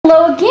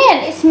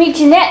me,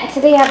 Jeanette, and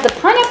today I have the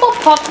pineapple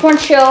popcorn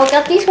show.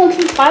 Got these ones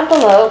from Five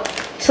Below.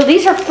 So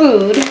these are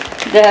food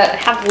that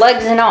have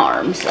legs and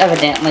arms,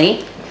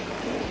 evidently.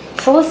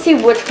 So let's see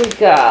which we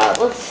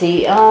got. Let's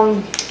see.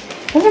 Doesn't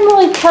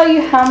really tell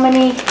you how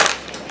many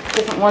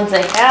different ones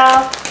they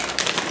have.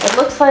 It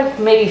looks like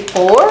maybe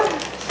 4.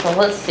 So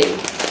let's see.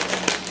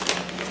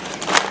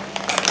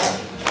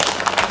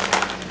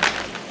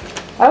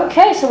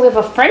 Okay, so we have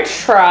a French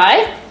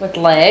fry with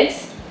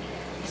legs.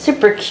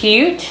 Super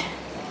cute.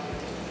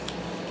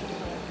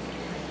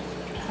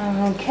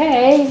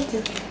 Okay,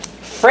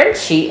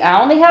 Frenchie,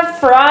 I only have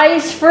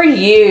fries for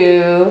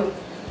you.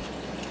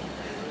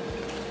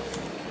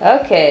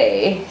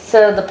 Okay,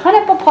 so the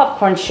pineapple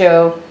popcorn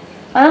show,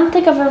 I don't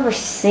think I've ever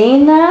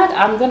seen that.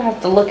 I'm gonna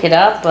have to look it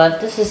up, but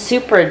this is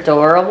super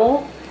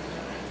adorable.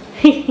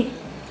 Okay,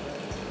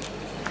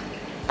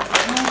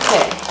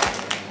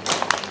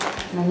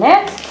 the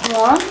next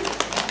one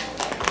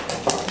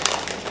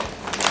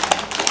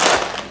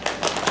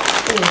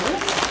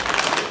is,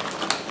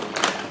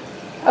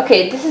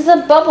 okay, this is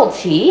a bubble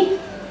tea.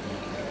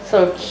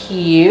 So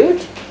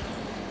cute.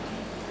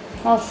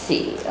 Let's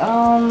see.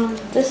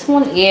 This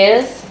one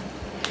is,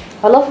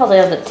 I love how they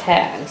have the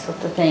tags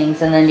with the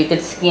things, and then you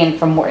could scan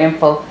for more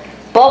info.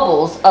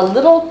 Bubbles, a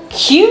little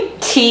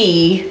cute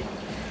tea.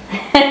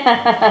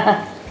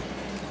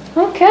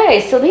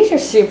 Okay, so these are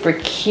super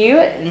cute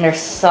and they're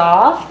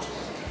soft,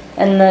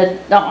 and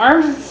the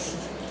arms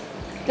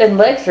and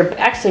legs are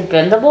actually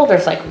bendable.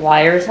 There's like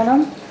wires in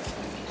them.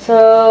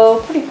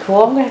 So pretty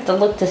cool. I'm gonna have to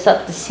look this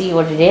up to see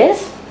what it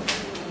is.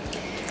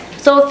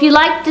 So if you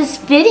like this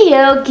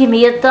video, give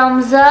me a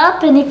thumbs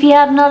up, and if you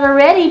have not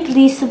already,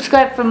 please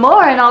subscribe for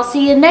more, and I'll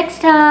see you next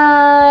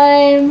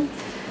time.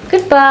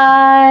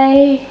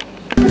 Goodbye.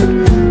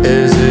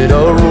 Is it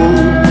a rule?